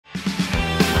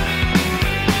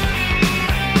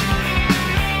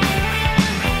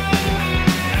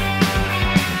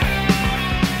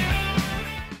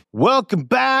Welcome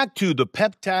back to the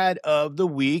Peptide of the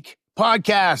Week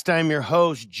podcast. I'm your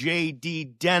host,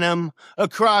 JD Denham,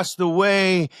 across the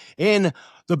way in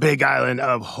the big island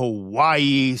of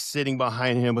Hawaii. Sitting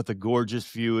behind him with a gorgeous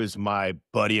view is my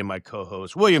buddy and my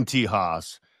co-host, William T.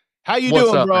 Haas. How you What's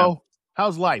doing, up, bro? man?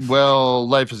 How's life? Well,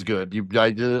 life is good.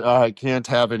 I can't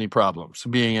have any problems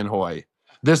being in Hawaii.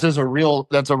 That's a real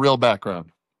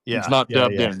background. It's not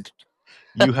dubbed in.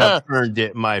 You have earned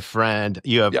it, my friend.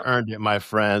 You have earned it, my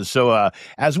friend. So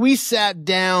as we sat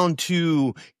down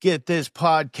to get this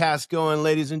podcast going,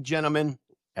 ladies and gentlemen,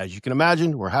 as you can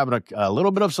imagine, we're having a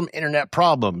little bit of some internet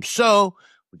problems. So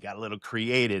we got a little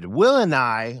creative. Will and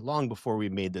I, long before we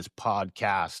made this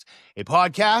podcast,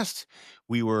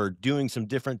 we were doing some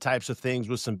different types of things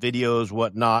with some videos,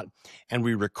 whatnot, and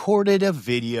we recorded a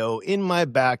video in my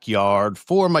backyard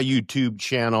for my YouTube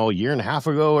channel a year and a half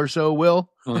ago or so, Will.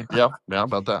 Yeah,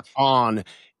 about that. On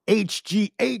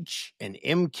HGH and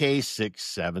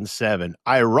MK-677.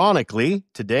 Ironically,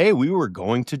 today we were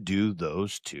going to do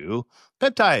those two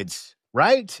peptides,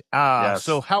 right? Yes.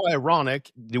 So how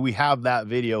ironic do we have that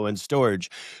video in storage?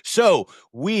 So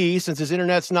since his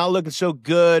internet's not looking so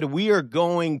good, we are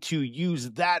going to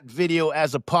use that video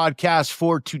as a podcast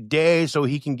for today so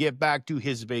he can get back to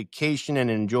his vacation and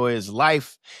enjoy his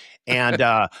life. And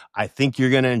I think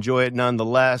you're going to enjoy it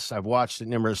nonetheless. I've watched it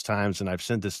numerous times and I've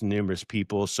sent this to numerous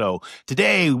people. So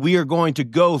today we are going to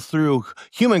go through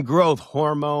human growth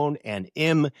hormone and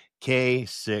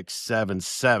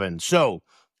MK-677. So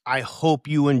I hope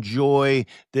you enjoy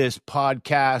this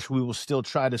podcast. We will still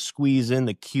try to squeeze in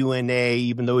the Q&A,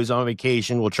 even though he's on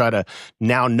vacation. We'll try to,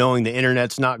 now knowing the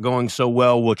internet's not going so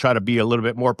well, we'll try to be a little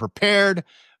bit more prepared.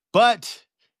 But...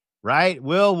 right,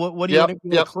 Will, what do you want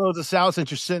to close us out since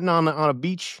you're sitting on a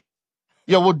beach?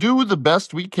 Yeah, we'll do the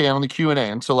best we can on the Q&A.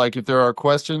 And so, like, if there are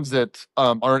questions that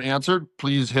aren't answered,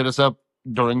 please hit us up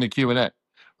during the Q&A,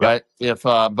 right?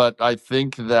 But I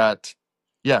think that,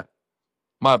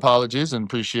 my apologies and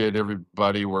appreciate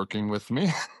everybody working with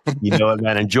me. You know what,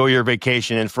 man? Enjoy your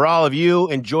vacation. And for all of you,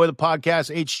 enjoy the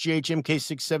podcast, HGH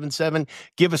MK-677.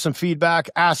 Give us some feedback,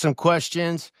 ask some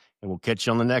questions, and we'll catch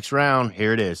you on the next round.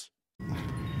 Here it is.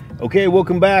 Okay,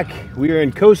 welcome back. We are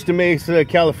in Costa Mesa,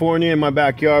 California, in my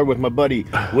backyard with my buddy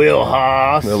Will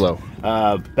Haas. Hello.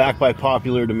 Back by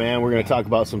popular demand, we're going to talk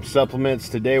about some supplements.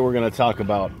 Today, we're going to talk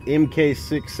about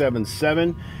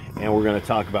MK-677, and we're going to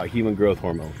talk about human growth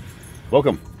hormone.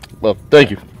 Welcome. Well, thank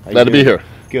you. Glad to be here.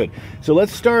 Good. So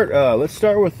let's start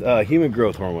with human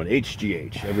growth hormone,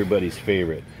 HGH, everybody's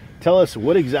favorite. Tell us,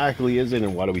 what exactly is it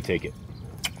and why do we take it?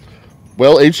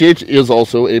 Well, HGH is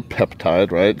also a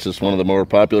peptide, right? It's just one of the more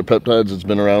popular peptides. It's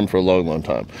been around for a long, long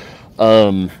time.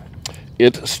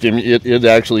 It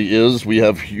actually is. We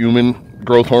have human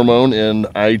growth hormone and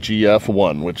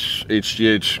IGF-1, which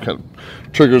HGH kind of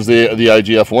triggers the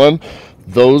IGF-1.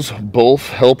 Those both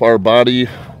help our body,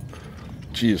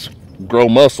 grow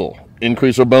muscle,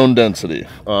 increase our bone density,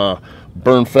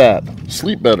 burn fat,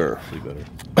 sleep better.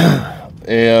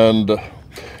 And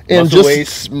muscle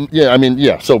waste.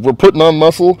 So we're putting on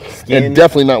muscle and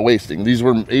definitely not wasting.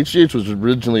 HGH was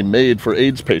originally made for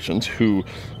AIDS patients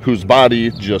whose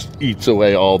body just eats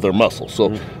away all their muscle.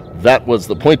 So that was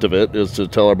the point of it, is to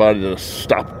tell our body to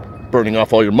stop burning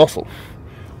off all your muscle.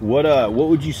 What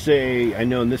would you say? I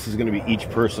know, and this is going to be, each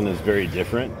person is very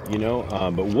different,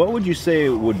 but what would you say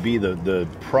would be the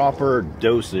proper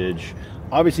dosage?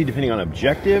 Obviously, depending on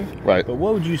objective, right? But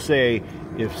what would you say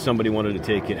if somebody wanted to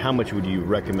take it? How much would you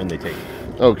recommend they take it?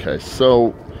 Okay,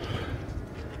 so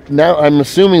now I'm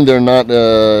assuming they're not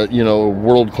a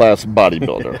world-class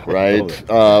bodybuilder, right?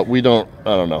 I don't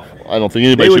know. I don't think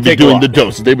anybody should be doing the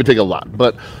doses. They would take a lot.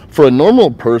 But for a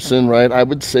normal person, right, I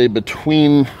would say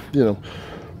between 1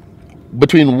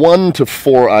 to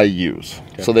 4 IUs.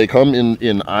 Okay. So they come in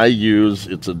IUs.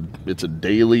 It's a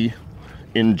daily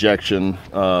injection,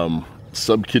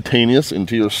 subcutaneous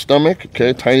into your stomach.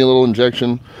 Okay, tiny little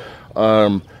injection.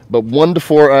 But 1 to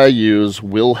 4 IUs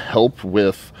will help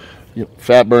with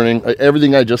fat burning,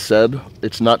 everything I just said.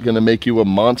 It's not going to make you a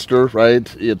monster, right?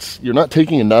 You're not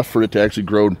taking enough for it to actually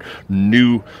grow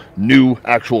new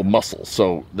actual muscle.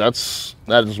 So that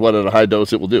is what at a high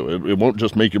dose it will do. It won't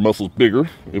just make your muscles bigger.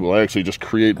 It will actually just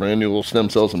create brand new little stem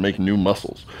cells and make new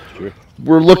muscles. Sure.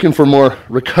 We're looking for more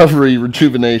recovery,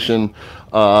 rejuvenation,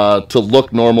 to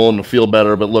look normal and to feel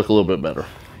better, but look a little bit better.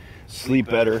 Sleep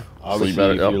better. Obviously,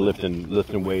 if you're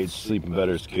lifting weights, sleeping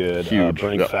better is good.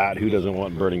 Burning fat. Who doesn't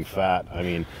want burning fat? I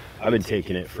mean, I've been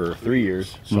taking it for 3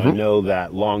 years, so I know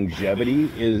that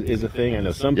longevity is a thing. I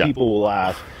know some people will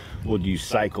ask, well, do you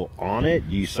cycle on it?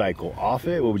 Do you cycle off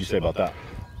it? What would you say about that?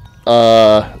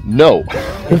 No.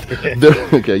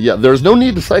 Okay, yeah, there's no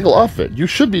need to cycle off it. You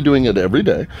should be doing it every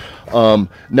day.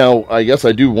 Now, I guess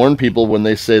I do warn people when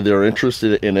they say they're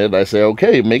interested in it. I say,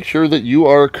 okay, make sure that you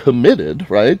are committed,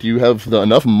 right? You have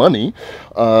enough money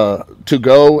to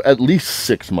go at least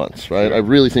 6 months, right? I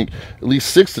really think at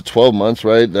least 6 to 12 months,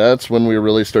 right? That's when we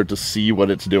really start to see what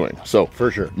it's doing. So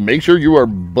for sure, make sure you are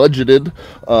budgeted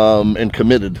and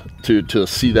committed to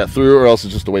see that through, or else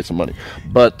it's just a waste of money.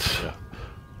 But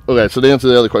okay, so to answer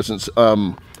the other questions,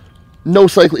 no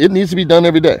cycling. It needs to be done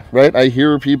every day, right? I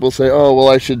hear people say, oh, well,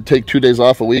 I should take 2 days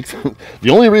off a week. The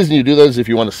only reason you do that is if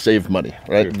you want to save money,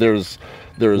 right? Sure.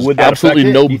 There's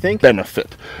absolutely no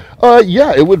benefit.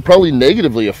 Yeah, it would probably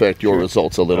negatively affect your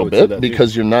results a little bit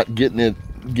because you're not getting it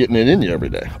in you every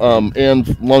day.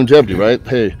 And longevity, right?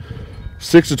 Hey,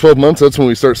 6 to 12 months, that's when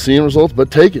we start seeing results, but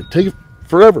take it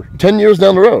forever. 10 years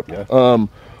down the road. Yeah.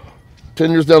 10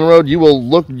 years down the road, you will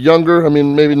look younger. I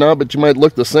mean, maybe not, but you might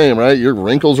look the same, right? Your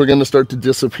wrinkles are going to start to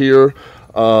disappear.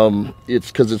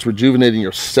 It's because it's rejuvenating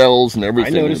your cells and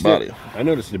everything in your body. I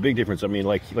noticed a big difference. I mean,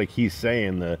 like he's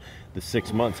saying, the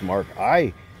 6 months mark,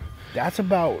 that's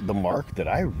about the mark that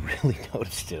I really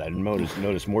noticed it. I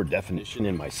noticed more definition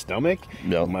in my stomach,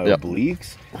 my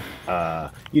obliques.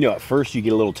 At first you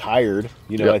get a little tired.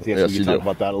 I think we can talk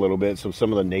about that a little bit. So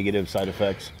some of the negative side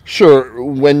effects. Sure.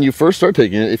 When you first start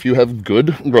taking it, if you have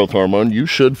good growth hormone, you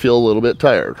should feel a little bit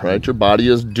tired, right? Your body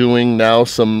is doing now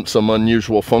some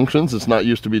unusual functions it's not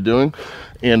used to be doing,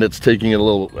 and it's taking it a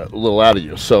little out of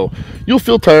you. So you'll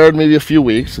feel tired maybe a few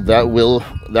weeks. That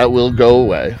will go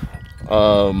away.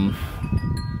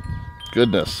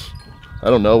 Goodness, I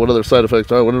don't know what other side effects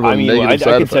are. What are the negative side effects?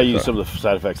 I can tell you some of the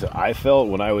side effects that I felt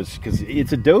when I was, because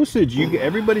it's a dosage.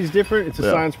 Everybody's different. It's a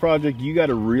science project. You got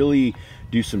to really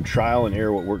do some trial and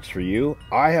error what works for you.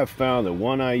 I have found that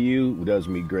 1 IU does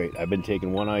me great. I've been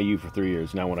taking 1 IU for 3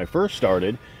 years now. When I first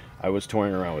started, I was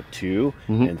toying around with 2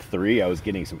 and 3. I was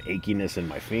getting some achiness in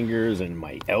my fingers and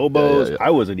my elbows.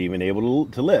 I wasn't even able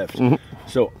to lift.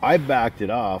 So I backed it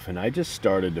off, and I just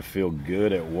started to feel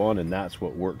good at 1, and that's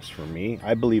what works for me.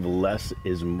 I believe less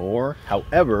is more.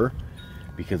 However,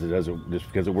 just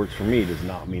because it works for me does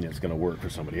not mean it's going to work for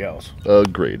somebody else.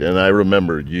 Agreed. And I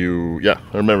remember you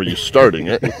starting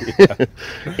it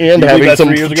and having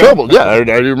some trouble. Yeah, I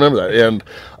do remember that. And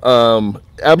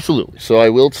absolutely. So I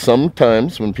will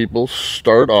sometimes, when people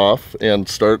start off and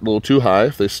start a little too high,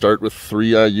 if they start with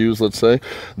 3 IUs, let's say,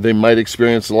 they might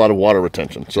experience a lot of water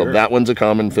retention. So that one's a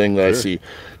common thing that I see.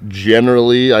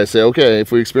 Generally, I say, okay,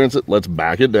 if we experience it, let's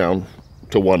back it down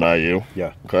to 1 IU.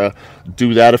 Yeah. Okay.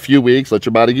 Do that a few weeks, let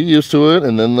your body get used to it,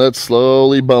 and then let's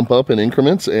slowly bump up in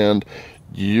increments. And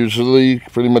usually,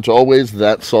 pretty much always,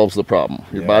 that solves the problem.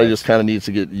 Your body just kind of needs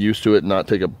to get used to it and not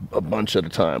take a bunch at a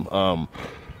time.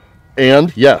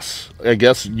 And yes, I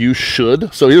guess you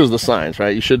should. So here's the signs,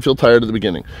 right? You should feel tired at the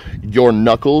beginning. Your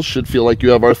knuckles should feel like you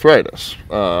have arthritis.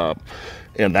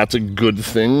 And that's a good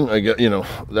thing.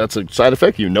 That's a side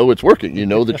effect. It's working. You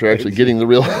know that you're actually getting the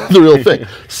real thing.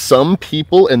 Some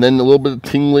people, and then a little bit of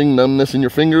tingling, numbness in your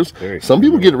fingers. Some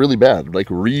people get it really bad, like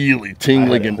really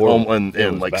tingling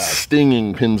and like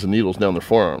stinging pins and needles down their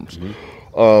forearms.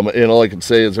 And all I can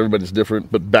say is everybody's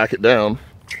different, but back it down,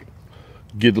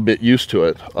 get a bit used to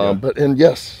it. And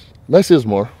yes, less is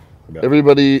more.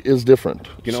 Everybody is different.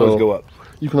 You can always go up.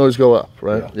 You can always go up,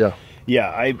 right? Yeah,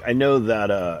 I know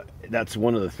that. That's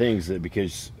one of the things that,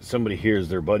 because somebody hears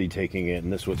their buddy taking it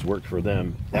and this is what's worked for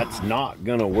them, that's not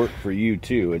going to work for you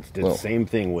too. It's the same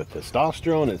thing with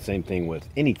testosterone. It's the same thing with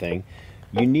anything.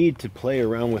 You need to play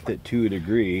around with it to a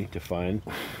degree to find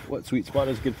what sweet spot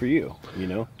is good for you,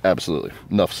 Absolutely.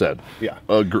 Enough said. Yeah.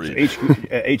 Agreed. So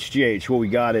HGH, what we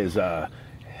got is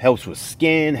helps with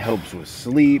skin, helps with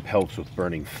sleep, helps with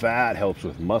burning fat, helps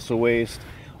with muscle waste.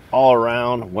 All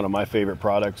around, one of my favorite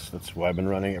products. That's why I've been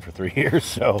running it for 3 years.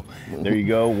 So there you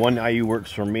go. 1 IU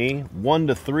works for me. 1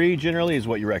 to 3 generally is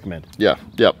what you recommend. Yeah.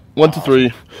 1 to 3,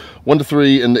 1 to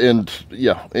 3, and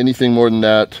anything more than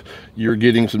that, you're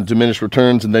getting some diminished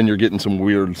returns, and then you're getting some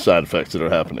weird side effects that are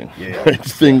happening.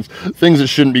 Things that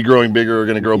shouldn't be growing bigger are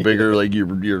going to grow bigger, like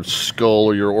your skull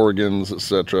or your organs,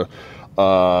 etc.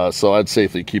 So I'd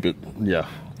safely keep it. All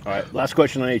right. Last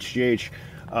question on HGH.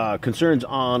 Concerns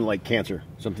on like cancer,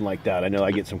 something like that. I know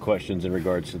I get some questions in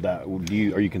regards to that.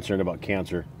 Are you concerned about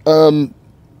cancer?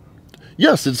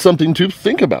 Yes, it's something to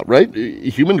think about, right?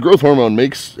 Human growth hormone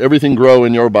makes everything grow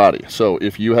in your body. So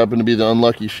if you happen to be the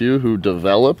unlucky few who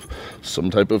develop some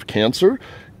type of cancer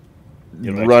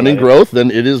running growth,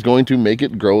 then it is going to make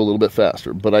it grow a little bit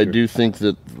faster. But I do think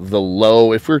that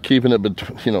if we're keeping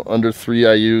it under 3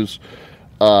 IUs,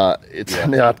 it's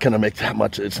not going to make that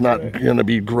much. It's not going to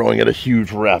be growing at a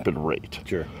huge, rapid rate.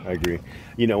 Sure, I agree.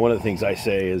 You know, one of the things I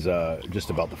say is just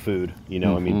about the food. You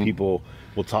know, I mean, people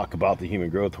will talk about the human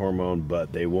growth hormone,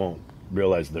 but they won't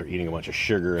realize they're eating a bunch of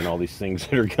sugar and all these things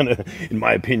that are going to, in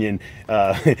my opinion,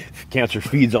 cancer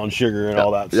feeds on sugar and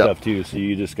all that stuff too. So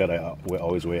you just got to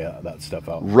always weigh that stuff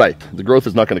out. Right. The growth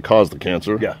is not going to cause the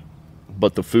cancer. Yeah.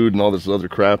 But the food and all this other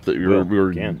crap that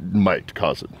might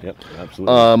cause it. Yep,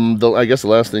 absolutely. I guess the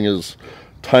last thing is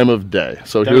time of day.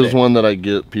 So here's one that I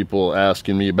get people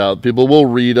asking me about. People will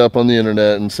read up on the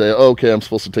internet and say, oh, okay, I'm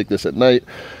supposed to take this at night.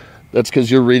 That's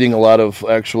because you're reading a lot of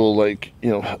actual, like, you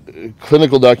know,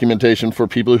 clinical documentation for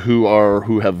people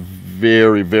who have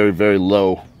very, very, very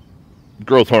low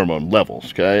growth hormone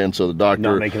levels. Okay, and so the doctor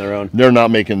not making their own. They're not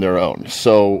making their own.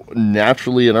 So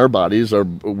naturally, in our bodies,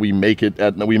 we make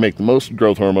the most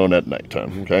growth hormone at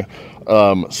nighttime. Okay,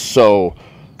 so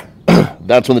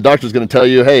that's when the doctor's going to tell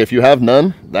you, hey, if you have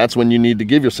none, that's when you need to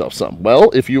give yourself some. Well,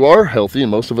 if you are healthy, and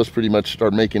most of us pretty much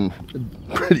are making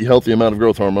a pretty healthy amount of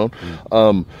growth hormone.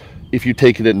 If you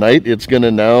take it at night, it's going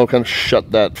to now kind of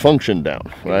shut that function down,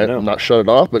 right? Not shut it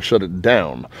off, but shut it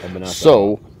down.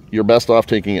 So you're best off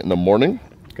taking it in the morning,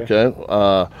 okay?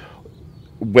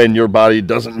 When your body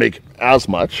doesn't make as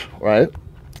much, right?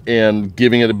 And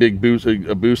giving it a big boost,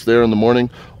 a boost there in the morning.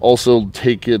 Also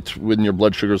take it when your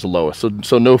blood sugar is the lowest.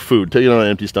 So no food. Take it on an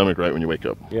empty stomach right when you wake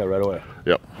up. Yeah, right away.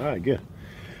 Yep. All right, good.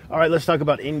 All right, let's talk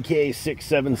about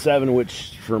MK-677,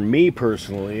 which for me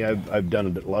personally, I've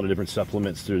done a lot of different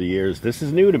supplements through the years. This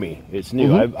is new to me. It's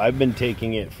new. I've been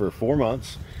taking it for 4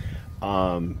 months.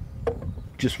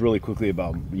 Just really quickly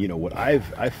about, you know, what I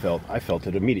felt. I felt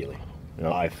it immediately.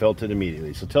 I felt it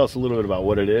immediately. So tell us a little bit about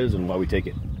what it is and why we take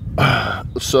it.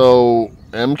 So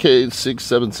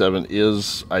MK-677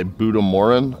 is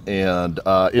Ibutamoren, and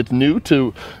it's new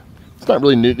to. It's not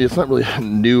really new. It's not really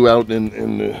new out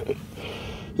in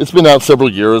it's been out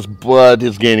several years, but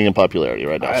it's gaining in popularity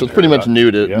right now. So it's pretty much new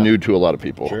to a lot of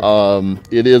people. Sure.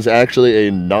 It is actually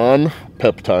a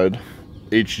non-peptide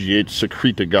HGH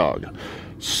secretagogue.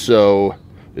 So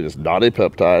it is not a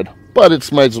peptide, but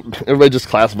everybody just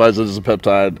classifies it as a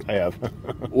peptide. I have.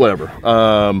 Whatever.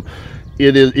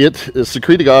 It is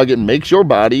secretagogue. It makes your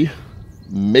body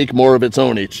make more of its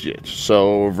own HGH.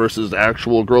 So versus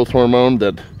actual growth hormone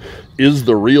that is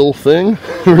the real thing,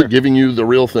 we're giving you the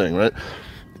real thing, right?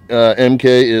 MK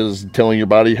is telling your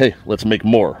body, hey, let's make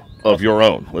more of your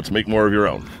own. Let's make more of your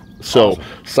own. So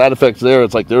side effects there,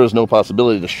 it's like there is no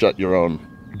possibility to shut your own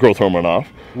growth hormone off.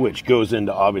 Which goes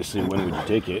into, obviously, when would you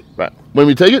take it? Right. When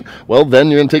we take it, well,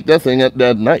 then you're going to take that thing at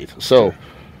night. So,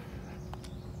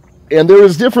 and there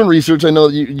is different research. I know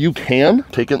you can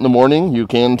take it in the morning. You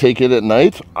can take it at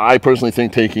night. I personally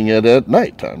think taking it at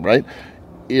nighttime, right?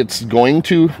 It's going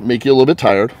to make you a little bit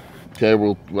tired. Okay,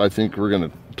 I think we're going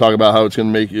to talk about how it's going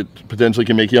to make it, potentially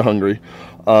can make you hungry.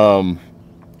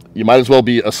 You might as well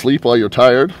be asleep while you're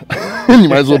tired. You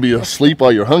might as well be asleep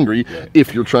while you're hungry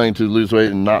if you're trying to lose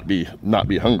weight and not be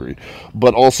hungry.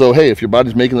 But also, hey, if your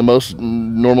body's making the most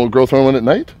normal growth hormone at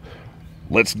night,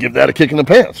 let's give that a kick in the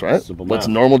pants, right? Let's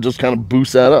normal just kind of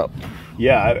boost that up.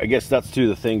 Yeah, I guess that's two of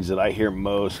the things that I hear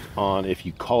most on, if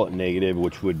you call it negative,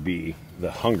 which would be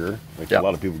the hunger. Like a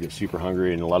lot of people get super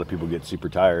hungry and a lot of people get super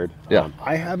tired.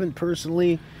 I haven't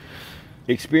personally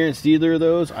experienced either of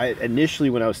those. Initially,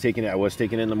 when I was taking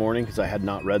it in the morning because I had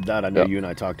not read that. I know you and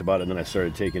I talked about it, and then I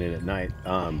started taking it at night.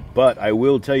 But I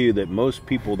will tell you that most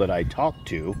people that I talk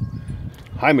to,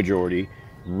 high majority,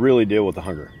 really deal with the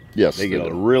hunger. Yes, they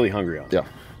get really hungry on it. Yeah.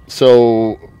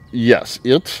 So yes,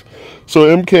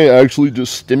 so MK actually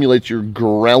just stimulates your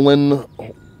ghrelin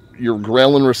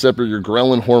receptor, your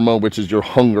ghrelin hormone, which is your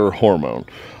hunger hormone.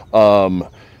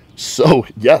 So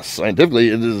yes, scientifically,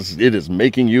 it is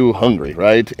making you hungry,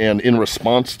 right? And in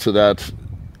response to that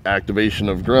activation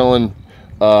of ghrelin,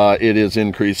 it is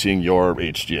increasing your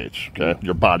HGH. Okay,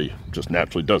 your body just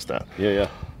naturally does that. Yeah.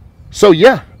 So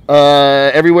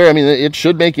everywhere. I mean, it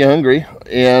should make you hungry.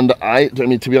 And I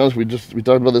mean, to be honest, we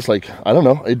talked about this. Like, I don't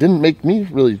know, it didn't make me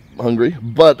really hungry,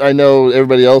 but I know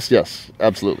everybody else. Yes,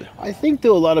 absolutely. I think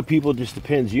though a lot of people, just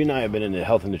depends. You and I have been into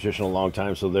health and nutrition a long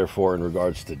time, so therefore, in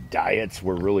regards to diets,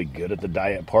 we're really good at the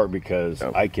diet part because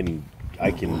I can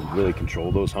really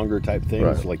control those hunger type things.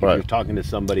 Right, like if you're talking to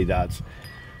somebody that's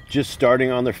just starting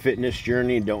on their fitness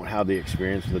journey, don't have the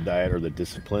experience with the diet or the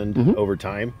discipline over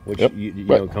time, which you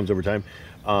know comes over time.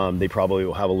 They probably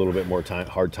will have a little bit more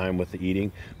hard time with the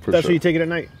eating. That's why you take it at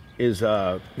night.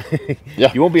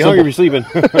 You won't be hungry if you're sleeping.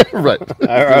 Right.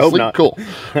 I hope not. Cool.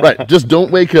 Right. Just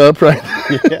don't wake up. Right.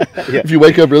 If you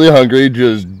wake up really hungry,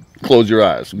 just close your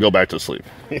eyes and go back to sleep.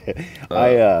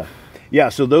 Yeah,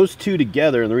 so those two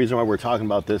together, and the reason why we're talking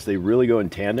about this, they really go in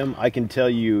tandem. I can tell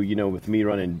you, you know, with me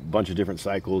running a bunch of different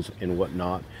cycles and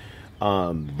whatnot,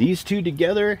 these two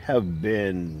together have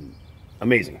been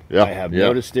amazing. Yeah, I have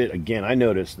noticed it. Again, I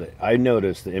noticed the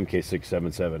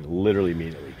MK-677 literally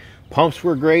immediately. Pumps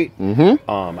were great.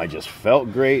 I just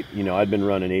felt great. You know, I'd been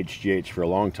running HGH for a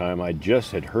long time. I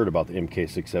just had heard about the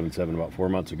MK-677 about 4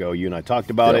 months ago. You and I talked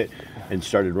about it and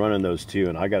started running those two,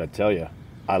 and I got to tell you,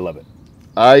 I love it.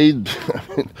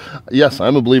 Yes,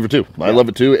 I'm a believer too. I love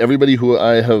it too. Everybody who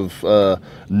I have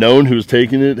known who's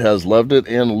taken it has loved it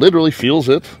and literally feels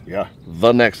it.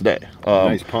 The next day.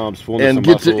 Nice pumps, fullness and of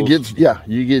gets muscles.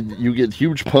 you get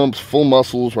huge pumps, full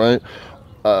muscles, right?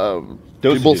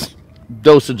 Dosages.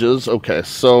 Okay,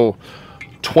 so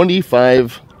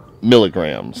 25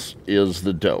 milligrams is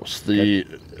the dose.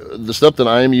 The stuff that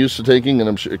I am used to taking, and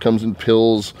I'm sure it comes in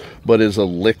pills, but is a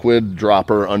liquid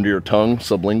dropper under your tongue,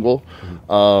 sublingual.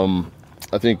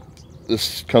 I think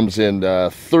this comes in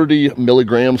 30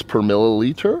 milligrams per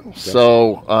milliliter.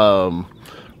 So,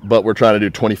 but we're trying to do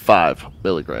 25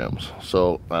 milligrams.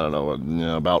 So I don't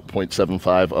know, about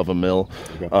 0.75 of a mil.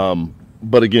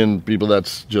 But again, people,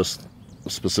 that's just a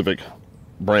specific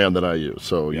brand that I use.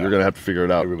 So you're going to have to figure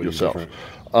it out yourself.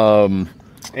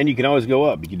 And you can always go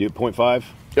up. You can do 0.5.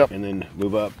 And then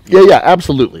move up. Yeah,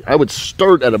 absolutely. I would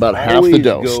start at about half the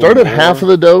dose. Start at half of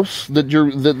the dose that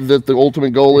that the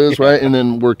ultimate goal is, right? And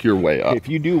then work your way up. If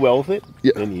you do well with it,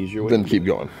 then ease your way. Then keep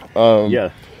going.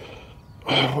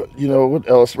 You know what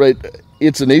else, right?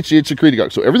 It's an HGH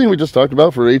secretagogue. So everything we just talked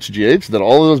about for HGH, that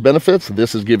all of those benefits,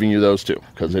 this is giving you those too,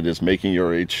 because it is making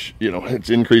your it's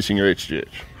increasing your HGH.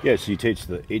 Yeah, so you take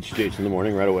the HGH in the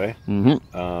morning right away, and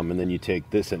then you take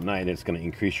this at night, and it's going to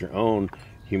increase your own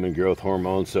human growth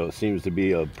hormone. So it seems to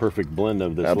be a perfect blend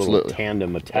of this little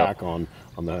tandem attack on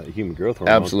the human growth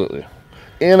hormone. Absolutely.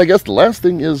 And I guess the last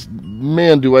thing is,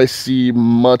 man, do I see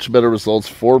much better results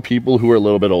for people who are a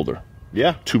little bit older.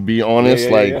 Yeah. To be honest,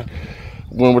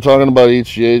 when we're talking about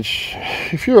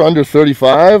HGH, if you're under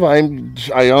 35, I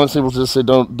honestly will just say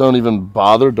don't even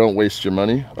bother. Don't waste your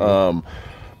money.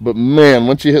 But man,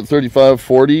 once you hit 35,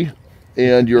 40,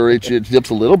 and your HGH dips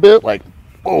a little bit,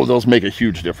 those make a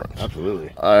huge difference.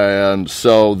 Absolutely. And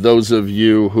so those of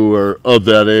you who are of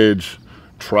that age,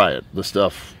 try it. The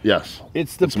stuff,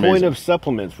 it's the point of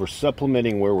supplements. We're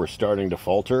supplementing where we're starting to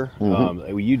falter.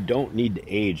 You don't need to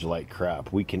age like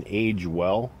crap. We can age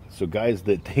well. So guys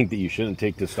that think that you shouldn't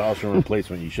take testosterone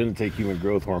replacement, you shouldn't take human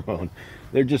growth hormone,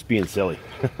 they're just being silly.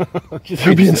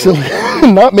 They're being silly.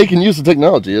 Not making use of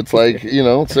technology. It's like,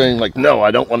 saying no,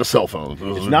 I don't want a cell phone.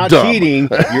 It's not cheating.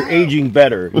 You're aging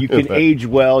better. You can age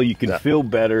well. You can feel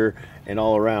better and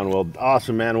all around. Well,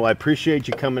 awesome, man. Well, I appreciate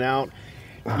you coming out.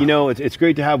 It's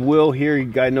great to have Will here. The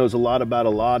guy knows a lot about a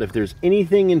lot. If there's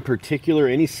anything in particular,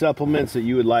 any supplements that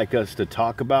you would like us to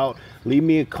talk about, leave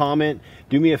me a comment.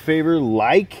 Do me a favor,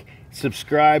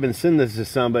 subscribe, and send this to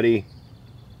somebody.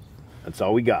 That's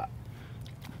all we got.